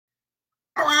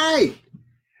All right.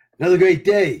 Another great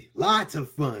day. Lots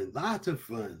of fun. Lots of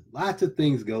fun. Lots of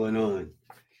things going on.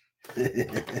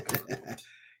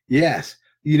 Yes.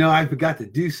 I forgot to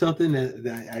do something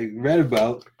that I read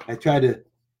about. I try to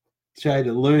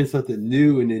learn something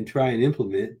new and then try and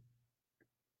implement.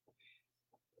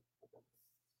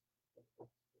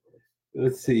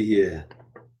 Let's see here.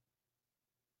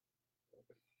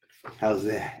 How's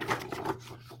that?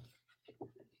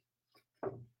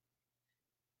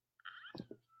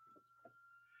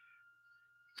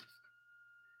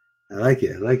 I like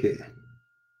it. I like it.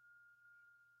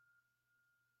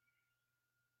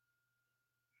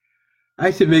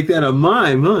 I should make that a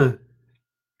mime, huh?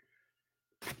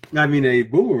 I mean, a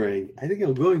boomerang. I think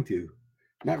I'm going to.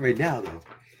 Not right now, though.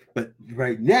 But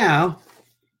right now,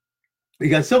 we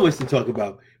got so much to talk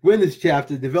about. We're in this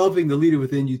chapter, Developing the Leader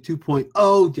Within You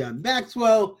 2.0, John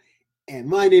Maxwell. And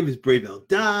my name is Bravel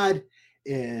Dodd.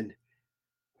 And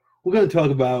we're going to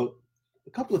talk about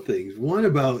a couple of things. One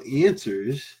about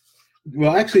answers.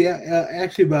 Well, actually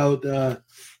about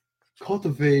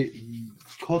cultivating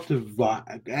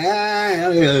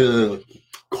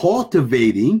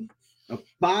a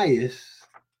bias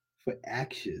for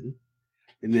action,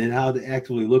 and then how to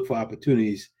actively look for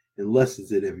opportunities and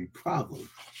lessons in every problem.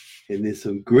 And there's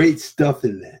some great stuff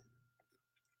in that.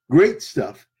 Great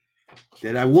stuff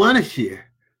that I want to share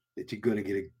that you're going to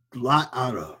get a lot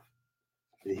out of.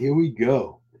 And here we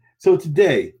go. So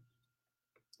today,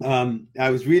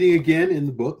 I was reading again in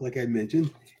the book, like I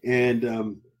mentioned,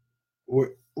 and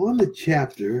we're on the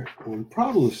chapter on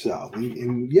problem solving.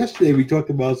 And yesterday we talked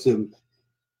about some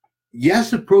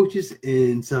yes approaches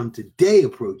and some today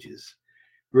approaches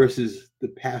versus the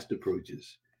past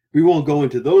approaches. We won't go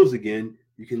into those again.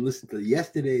 You can listen to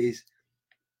yesterday's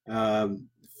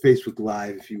Facebook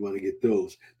Live if you want to get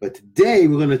those. But today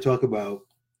we're going to talk about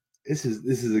this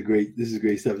is great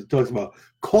stuff. It talks about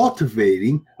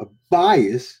cultivating a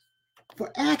bias for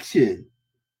action.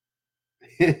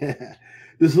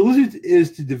 The solution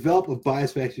is to develop a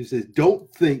bias for action that says,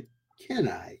 don't think, can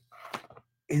I?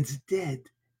 Instead,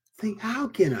 think, how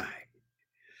can I?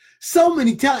 So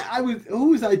many times, who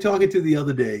was I talking to the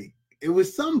other day? It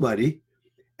was somebody,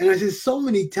 and I said so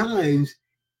many times,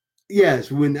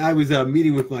 yes, when I was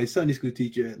meeting with my Sunday school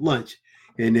teacher at lunch,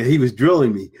 and he was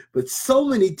drilling me, but so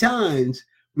many times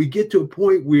we get to a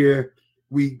point where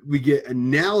we get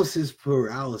analysis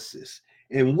paralysis.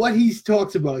 And what he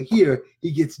talks about here,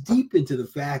 he gets deep into the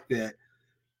fact that,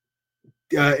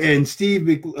 and Stu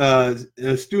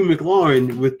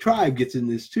McLaurin with Tribe gets in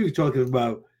this too, talking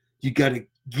about you got to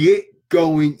get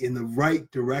going in the right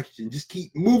direction. Just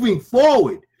keep moving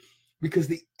forward because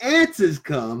the answers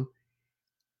come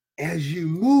as you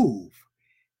move.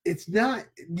 It's not,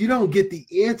 you don't get the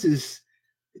answers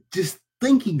just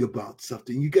thinking about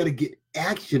something. You got to get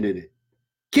action in it.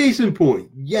 Case in point,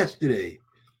 yesterday,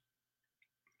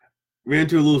 ran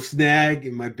into a little snag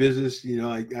in my business.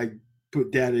 I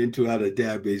put data into out of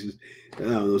databases. I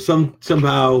don't know,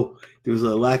 somehow there was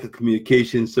a lack of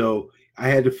communication. So I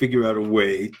had to figure out a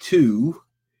way to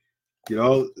get a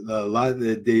lot of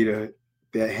the data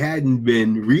that hadn't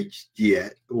been reached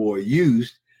yet or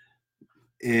used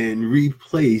and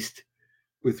replaced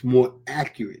with more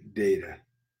accurate data.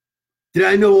 Did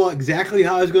I know exactly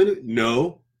how I was going to?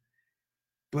 No,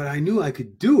 but I knew I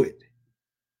could do it.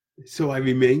 So I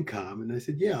remained calm and I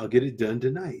said, yeah, I'll get it done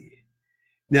tonight.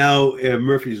 Now,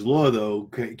 Murphy's Law, though,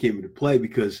 came into play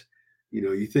because,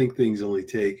 you think things only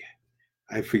take,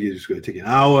 I figured it's going to take an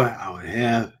hour and a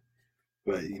half.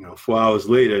 But, 4 hours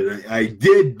later, I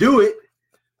did do it,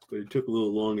 but it took a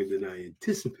little longer than I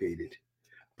anticipated.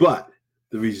 But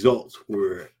the results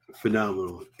were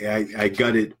phenomenal. I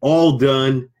got it all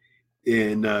done,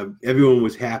 and everyone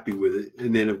was happy with it.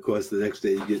 And then, of course, the next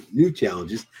day you get new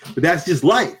challenges. But that's just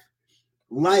life.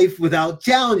 Life without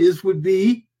challenges would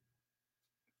be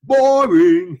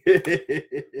boring.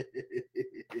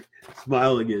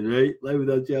 Smile again, right? Life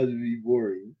without challenges would be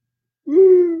boring.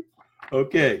 Woo.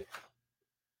 Okay.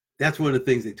 That's one of the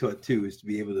things they taught, too, is to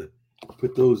be able to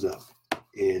put those up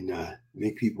and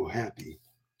make people happy.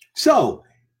 So,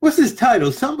 what's this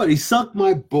title? Somebody sunk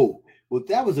my boat. Well,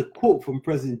 that was a quote from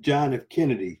President John F.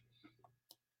 Kennedy.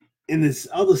 In this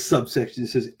other subsection, it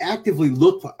says, actively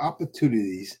look for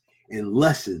opportunities and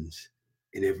lessons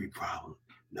in every problem.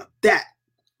 Now that,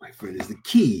 my friend, is the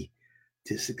key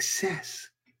to success.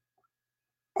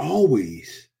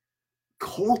 Always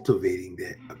cultivating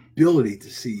that ability to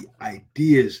see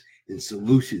ideas and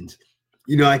solutions.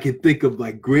 I can think of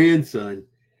my grandson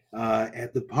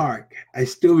at the park. I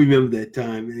still remember that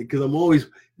time because I'm always,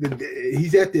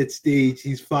 he's at that stage.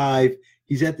 He's 5.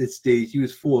 he's at that stage. He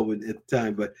was 4 at the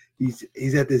time, but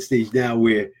he's at this stage now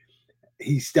where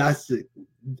he starts to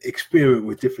experiment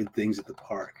with different things at the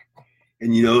park.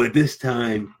 And at this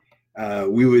time,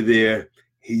 we were there.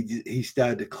 He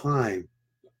started to climb,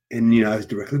 and I was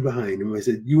directly behind him. I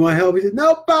said, "You want help?" He said,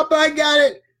 "No, Papa, I got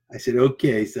it." I said,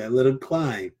 "Okay." So I let him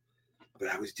climb, but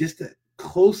I was just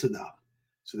close enough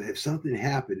so that if something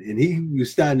happened, and he was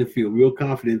starting to feel real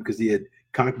confident because he had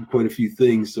conquered quite a few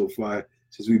things so far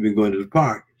since we've been going to the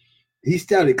park. He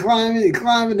started climbing and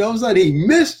climbing. And all of a sudden, he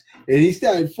missed, and he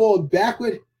started falling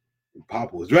backward. And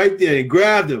Papa was right there and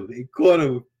grabbed him and caught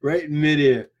him right in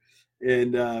midair.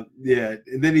 And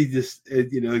and then he just,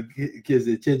 kids'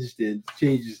 attention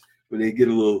changes when they get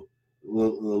a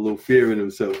little fear in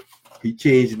them. So he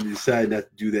changed and decided not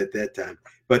to do that time.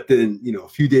 But then, a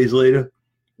few days later,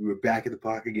 we were back at the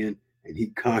park again, and he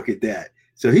conquered that.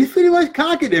 So he's pretty much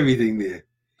conquered everything there.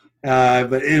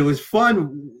 But it was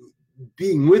fun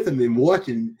being with him and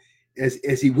watching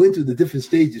as he went through the different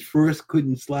stages. First,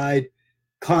 couldn't slide,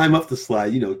 climb up the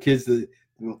slide.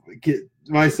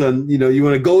 My son, you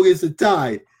want to go against the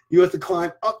tide. He wants to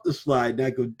climb up the slide,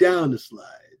 not go down the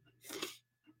slide.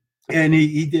 And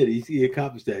he did. He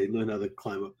accomplished that. He learned how to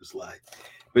climb up the slide.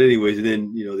 But anyways, and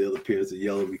then, the other parents are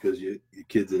yelling because your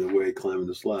kid's in the way climbing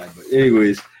the slide. But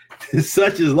anyways,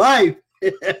 such is life.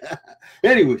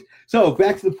 Anyways, so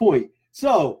back to the point.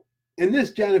 So in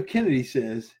this, John F. Kennedy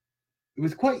says, it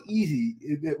was quite easy.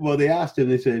 Well, they asked him,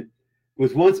 they said,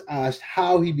 was once asked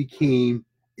how he became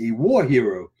a war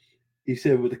hero. He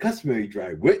said, with the customary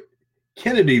dry wit,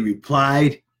 Kennedy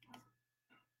replied,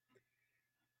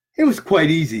 it was quite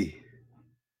easy.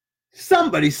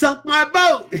 Somebody sunk my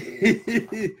boat.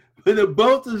 When the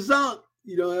boats are sunk,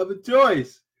 you don't have a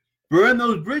choice. Burn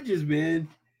those bridges, man,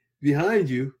 behind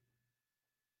you.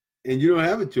 And you don't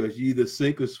have a choice. You either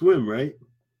sink or swim, right?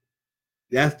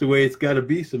 That's the way it's got to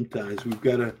be sometimes. We've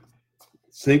got to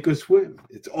sink or swim.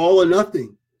 It's all or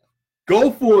nothing.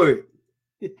 Go for it.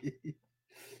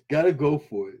 Got to go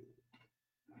for it.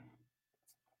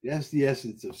 That's the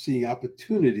essence of seeing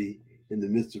opportunity in the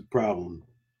midst of problem,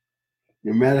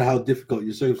 no matter how difficult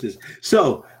your circumstances.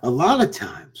 So a lot of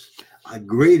times, our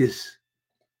greatest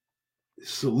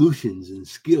solutions and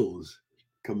skills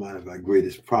come out of our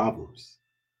greatest problems.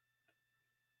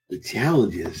 The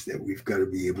challenge is that we've got to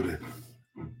be able to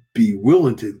be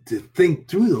willing to think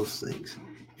through those things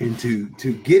and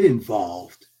to get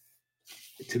involved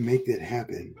to make that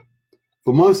happen.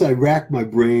 For months, I racked my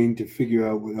brain to figure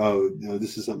out. Oh no,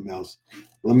 this is something else.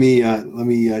 Let me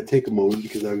take a moment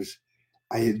because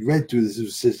I had read through this. It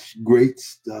was such great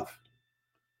stuff.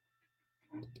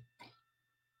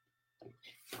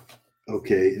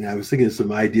 Okay, and I was thinking of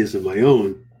some ideas of my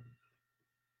own.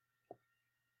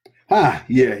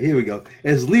 Yeah, here we go.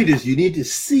 As leaders, you need to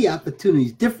see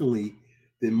opportunities differently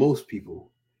than most people.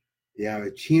 They are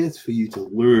a chance for you to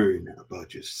learn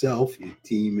about yourself, your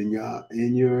team, and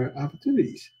your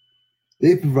opportunities.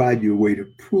 They provide you a way to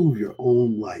improve your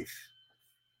own life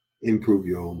in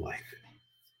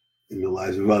the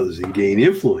lives of others, and gain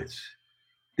influence.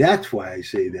 That's why I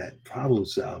say that problem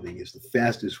solving is the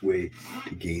fastest way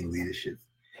to gain leadership.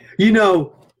 And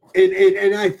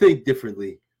I think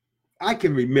differently. I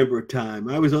can remember a time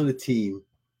I was on a team,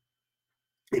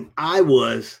 and I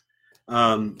was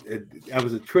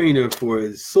a trainer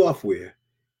for software,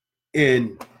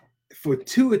 and for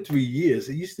 2 or 3 years,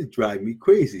 it used to drive me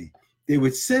crazy. They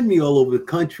would send me all over the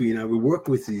country, and I would work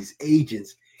with these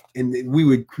agents, and we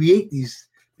would create these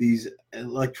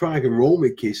electronic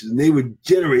enrollment cases, and they would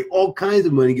generate all kinds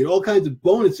of money, get all kinds of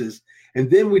bonuses,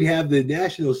 and then we'd have the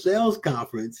national sales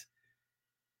conference.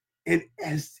 And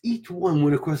as each one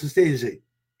went across the stage, they say,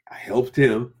 I helped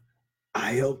him.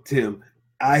 I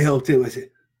said,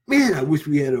 man, I wish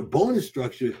we had a bonus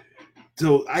structure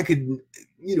so I could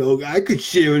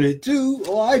share in it too.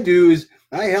 All I do is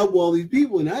I help all these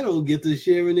people, and I don't get to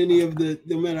share in any of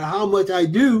no matter how much I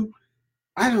do,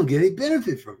 I don't get any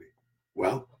benefit from it.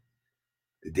 Well,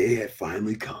 the day had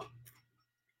finally come.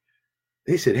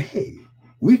 They said, hey,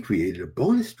 we created a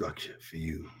bonus structure for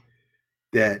you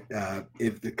that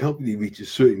if the company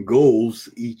reaches certain goals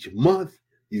each month,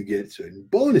 you get certain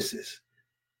bonuses.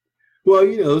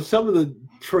 Well, some of the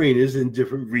trainers in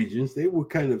different regions, they were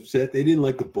kind of upset. They didn't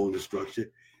like the bonus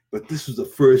structure, but this was the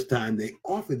first time they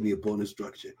offered me a bonus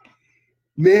structure.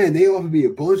 Man, they offered me a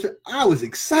bonus. I was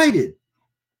excited.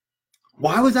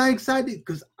 Why was I excited?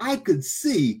 Because I could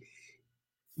see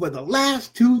for the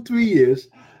last 2-3 years,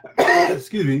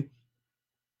 excuse me,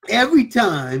 every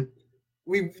time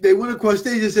they went across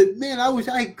stage and said, man, I wish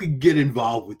I could get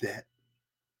involved with that.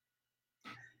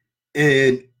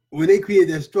 And when they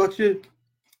created that structure,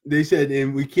 they said,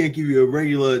 and we can't give you a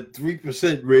regular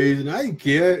 3% raise. And I didn't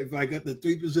care if I got the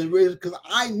 3% raise because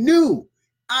I knew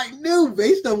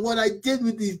based on what I did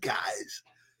with these guys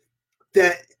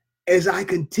that as I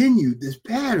continued this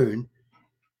pattern,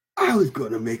 I was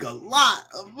going to make a lot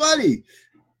of money.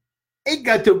 It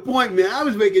got to a point, man, I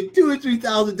was making $2,000 or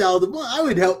 $3,000 a month. I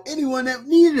would help anyone that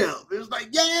needed help. It was like,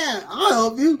 yeah, I'll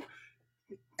help you.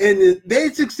 And they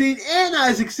succeed and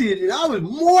I succeeded. And I was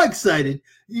more excited.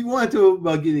 You want to talk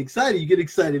about getting excited. You get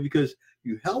excited because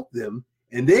you help them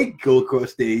and they go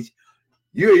across stage.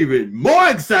 You're even more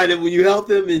excited when you help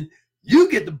them and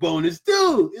you get the bonus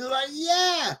too. You're like,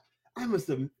 yeah, I must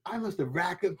have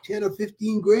racked up 10 or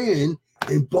 15 grand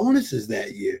in bonuses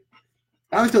that year.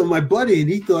 I was telling my buddy and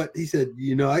he said,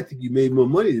 I think you made more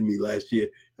money than me last year.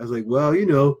 I was like, well,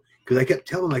 because I kept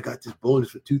telling him I got this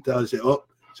bonus for 2,000. Oh,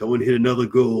 someone hit another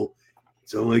goal.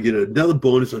 So I'm going to get another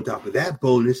bonus on top of that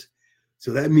bonus.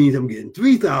 So that means I'm getting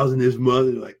 3,000 this month.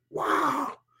 And like,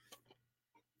 wow.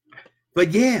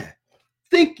 But yeah,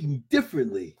 thinking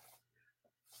differently.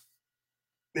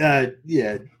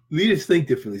 Leaders think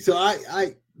differently. So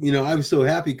I was so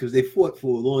happy because they fought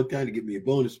for a long time to get me a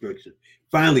bonus structure.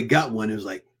 Finally got one. It was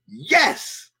like,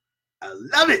 yes, I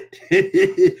love it.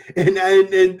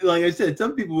 and like I said,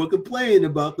 some people were complaining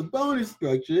about the bonus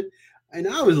structure. And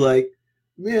I was like,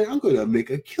 man, I'm going to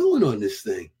make a killing on this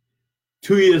thing.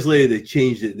 2 years later, they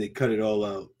changed it and they cut it all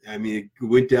out. I mean, it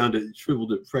went down to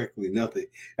shriveled to practically nothing.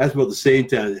 That's about the same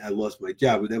time I lost my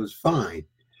job, but that was fine.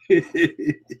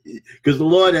 Because the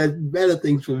Lord has better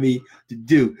things for me to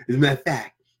do. As a matter of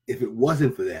fact, if it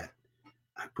wasn't for that,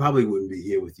 I probably wouldn't be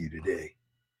here with you today.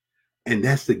 And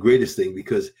that's the greatest thing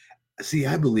because, see,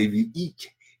 I believe you each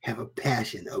have a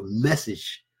passion, a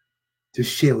message to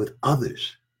share with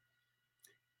others.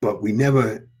 But we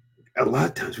never, a lot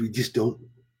of times we just don't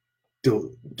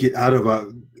get out of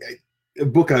a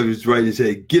book I was writing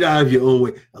said, get out of your own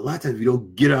way. A lot of times we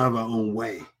don't get out of our own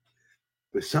way.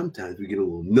 But sometimes we get a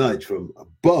little nudge from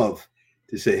above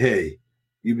to say, hey,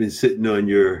 you've been sitting on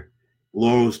your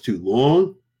laurels too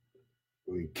long.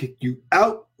 We kick you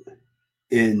out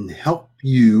and help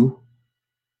you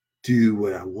do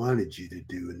what I wanted you to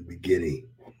do in the beginning.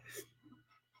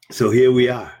 So here we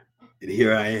are, and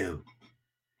here I am.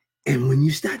 And when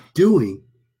you start doing,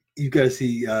 you got to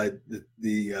see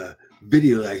the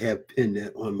video that I have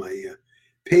pinned on my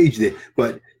page there.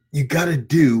 But you got to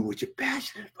do what you're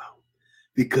passionate about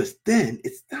because then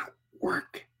it's not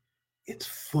work. It's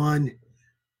fun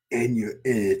and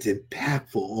it's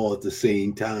impactful all at the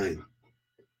same time.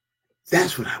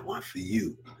 That's what I want for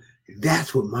you.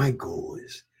 That's what my goal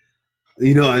is.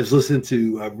 I was listening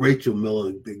to Rachel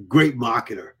Miller, the great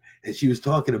marketer, and she was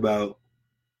talking about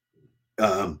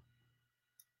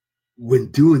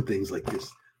when doing things like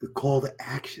this, the call to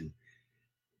action.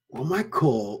 Well, my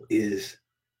call is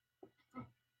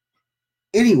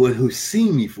anyone who's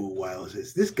seen me for a while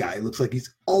says, this guy looks like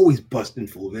he's always busting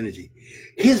full of energy.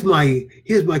 Here's my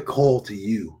call to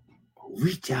you.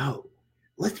 Reach out.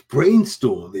 Let's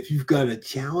brainstorm. If you've got a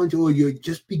challenge or you're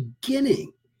just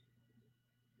beginning,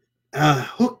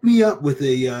 hook me up with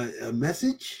a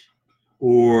message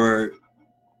or,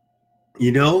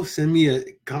 send me a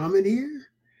comment here.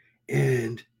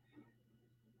 And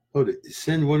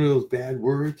send one of those bad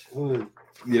words. It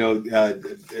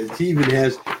even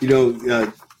has,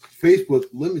 Facebook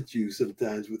limits you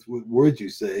sometimes with what words you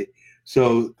say.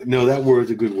 So, no, that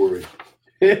word's a good word.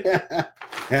 I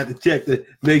have to check to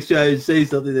make sure I didn't say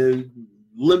something that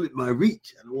limit my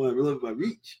reach. I don't want to limit my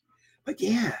reach. But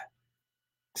yeah.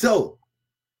 So,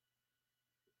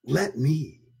 let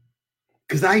me,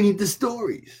 because I need the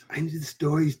stories. I need the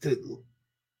stories to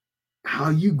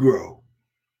how you grow.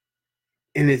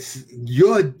 And it's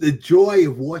the joy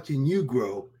of watching you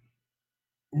grow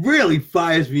really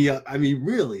fires me up. I mean,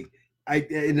 really.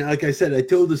 And like I said, I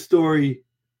told the story.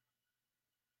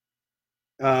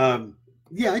 I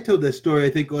told that story, I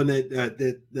think, on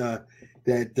that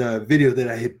video that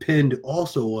I had pinned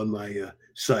also on my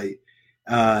site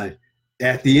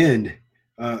at the end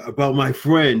about my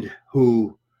friend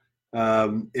who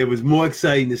it was more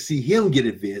exciting to see him get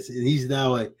advanced. And he's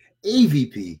now a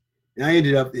AVP. And I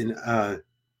ended up in,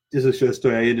 just a short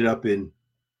story, I ended up in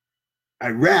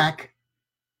Iraq.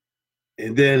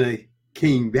 And then I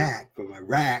came back from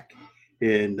Iraq.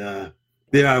 And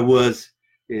there I was.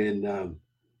 And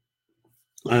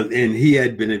he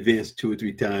had been advanced 2 or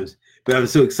 3 times. But I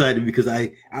was so excited because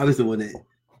I was the one that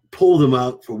pulled him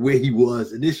out from where he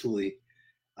was initially.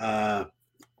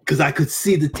 Because I could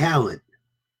see the talent.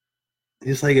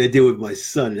 Just like I did with my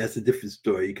son. That's a different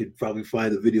story. You could probably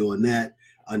find the video on that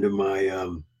under my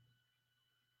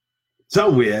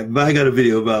somewhere. But I got a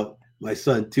video about my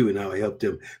son too, and how I helped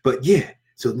him. But yeah,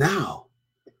 so now,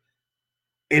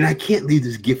 and I can't leave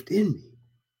this gift in me.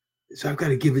 So I've got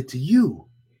to give it to you.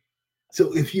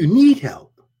 So if you need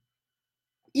help,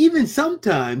 even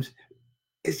sometimes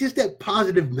it's just that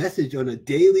positive message on a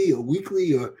daily or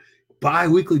weekly or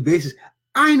bi-weekly basis.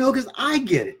 I know because I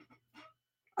get it.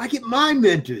 I get my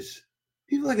mentors.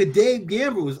 People like a Dave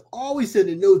Gamble was always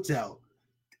sending notes out.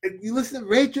 If you listen to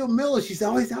Rachel Miller, she's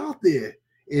always out there.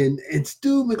 And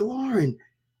Stu McLaurin.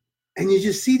 And you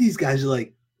just see these guys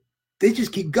like, they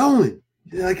just keep going.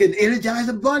 They're like an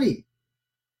Energizer bunny.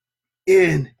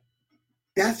 And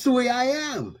that's the way I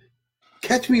am.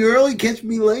 Catch me early, catch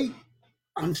me late.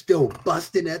 I'm still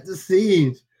busting at the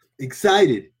seams,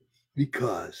 excited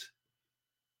because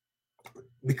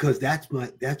that's my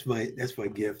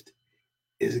gift.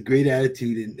 Is a great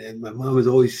attitude, and my mom has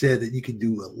always said that you can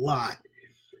do a lot.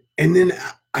 And then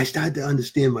I started to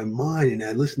understand my mind, and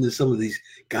I listened to some of these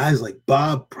guys like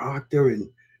Bob Proctor and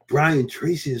Brian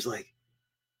Tracy. Is like,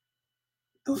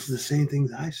 those are the same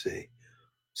things I say.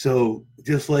 So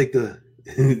just like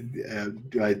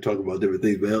I talk about different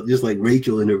things, but just like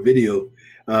Rachel in her video,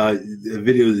 the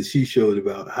video that she showed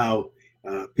about how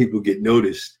people get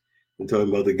noticed, and talking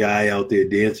about the guy out there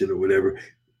dancing or whatever.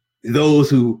 Those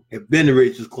who have been to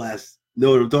Rachel's class know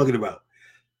what I'm talking about.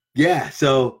 Yeah,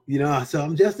 so so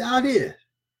I'm just out here,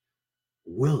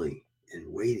 willing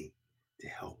and waiting to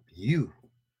help you.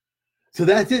 So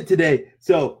that's it today.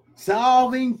 So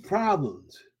solving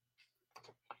problems.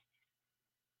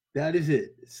 That is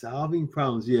it. Solving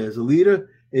problems. Yeah, as a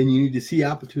leader, and you need to see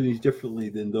opportunities differently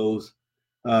than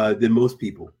most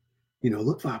people.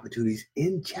 Look for opportunities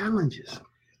in challenges.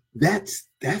 That's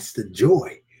the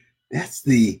joy. That's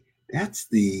the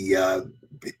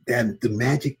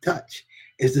magic touch,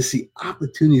 is to see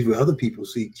opportunities where other people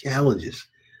see challenges.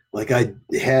 Like I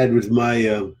had with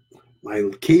my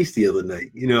case the other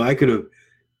night. I could have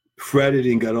fretted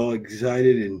and got all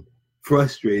excited and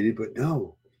frustrated, but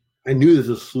no. I knew there's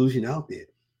a solution out there.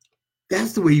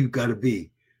 That's the way you've got to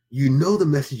be. The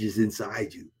message is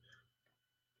inside you.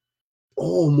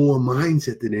 All more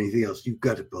mindset than anything else. You've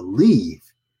got to believe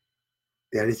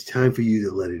that it's time for you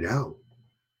to let it out.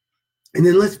 And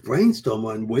then let's brainstorm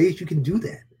on ways you can do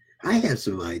that. I have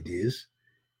some ideas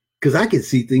because I can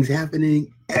see things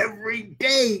happening every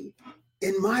day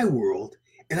in my world,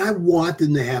 and I want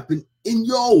them to happen in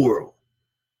your world.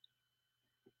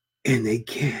 And they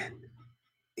can.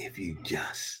 If you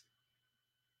just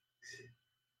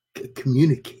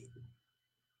communicate,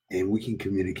 and we can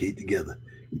communicate together.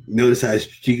 Notice how I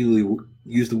strategically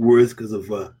use the words because of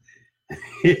the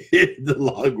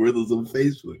logarithms on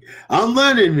Facebook. I'm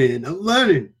learning, man. I'm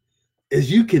learning, as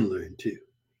you can learn too.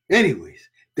 Anyways,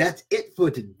 that's it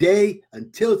for today.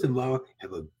 Until tomorrow,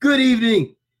 have a good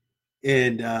evening,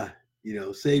 and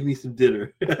save me some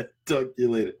dinner. Talk to you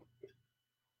later.